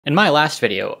In my last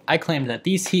video, I claimed that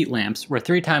these heat lamps were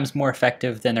 3 times more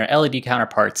effective than their LED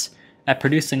counterparts at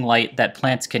producing light that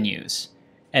plants can use.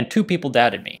 And 2 people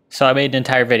doubted me, so I made an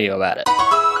entire video about it.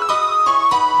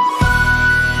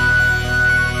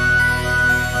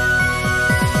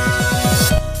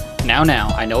 Now,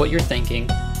 I know what you're thinking.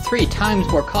 3 times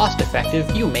more cost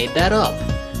effective, you made that up.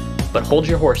 But hold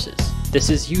your horses. This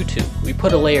is YouTube. We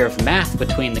put a layer of math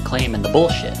between the claim and the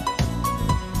bullshit.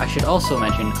 I should also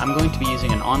mention, I'm going to be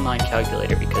using an online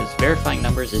calculator because verifying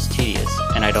numbers is tedious,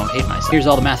 and I don't hate myself. Here's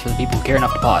all the math for the people who care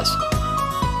enough to pause.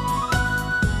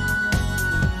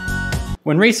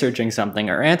 When researching something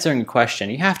or answering a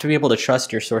question, you have to be able to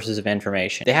trust your sources of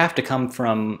information. They have to come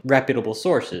from reputable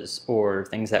sources, or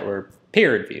things that were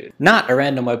peer-reviewed, not a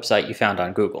random website you found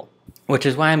on Google. Which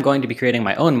is why I'm going to be creating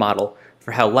my own model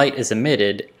for how light is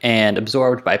emitted and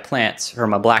absorbed by plants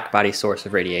from a black-body source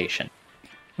of radiation.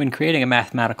 When creating a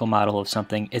mathematical model of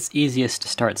something, it's easiest to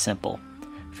start simple.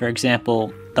 For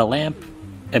example, the lamp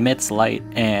emits light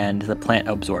and the plant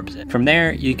absorbs it. From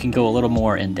there, you can go a little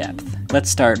more in depth.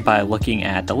 Let's start by looking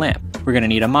at the lamp. We're going to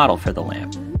need a model for the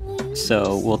lamp.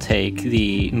 So we'll take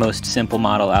the most simple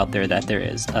model out there that there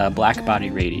is, a black body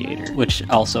radiator, which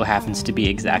also happens to be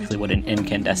exactly what an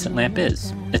incandescent lamp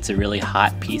is. It's a really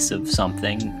hot piece of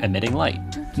something emitting light.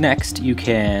 Next, you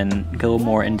can go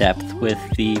more in depth with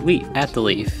the leaf. At the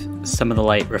leaf, some of the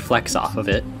light reflects off of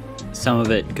it, some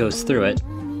of it goes through it,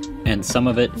 and some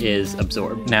of it is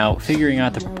absorbed. Now, figuring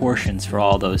out the proportions for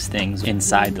all those things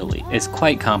inside the leaf is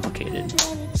quite complicated.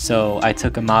 So I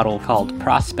took a model called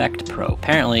Prospect Pro.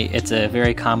 Apparently, it's a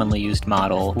very commonly used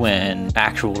model when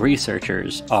actual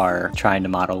researchers are trying to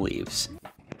model leaves.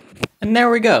 And there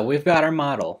we go, we've got our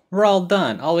model. We're all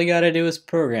done. All we gotta do is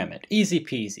program it. Easy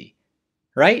peasy.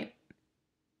 Right?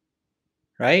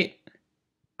 Right?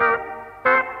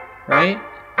 Right?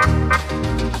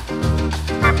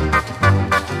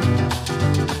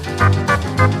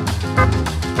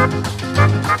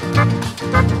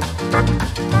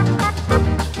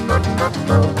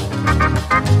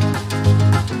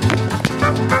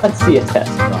 Let's see a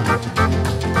test run.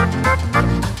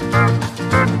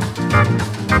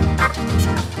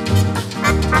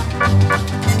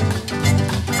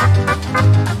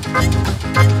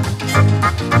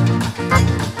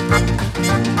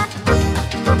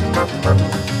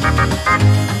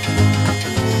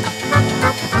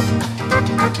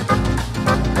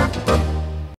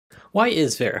 Why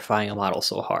is verifying a model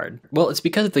so hard? Well, it's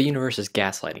because the universe is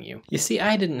gaslighting you. You see,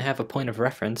 I didn't have a point of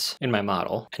reference in my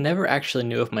model. I never actually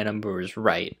knew if my number was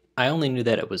right. I only knew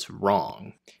that it was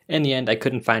wrong. In the end, I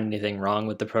couldn't find anything wrong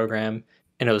with the program,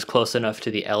 and it was close enough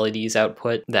to the LED's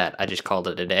output that I just called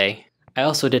it a day. I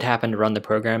also did happen to run the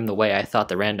program the way I thought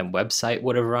the random website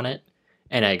would have run it,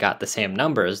 and I got the same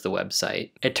number as the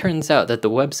website. It turns out that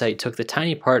the website took the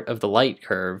tiny part of the light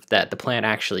curve that the plant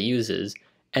actually uses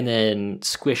and then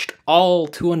squished all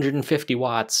 250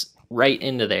 watts right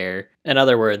into there. In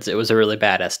other words, it was a really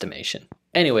bad estimation.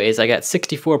 Anyways, I got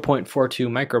 64.42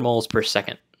 micromoles per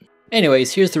second.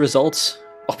 Anyways, here's the results.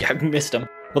 Oh, I missed them.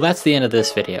 Well, that's the end of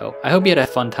this video. I hope you had a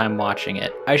fun time watching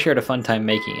it. I sure had a fun time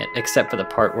making it, except for the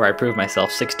part where I proved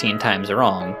myself 16 times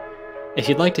wrong. If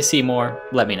you'd like to see more,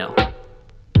 let me know.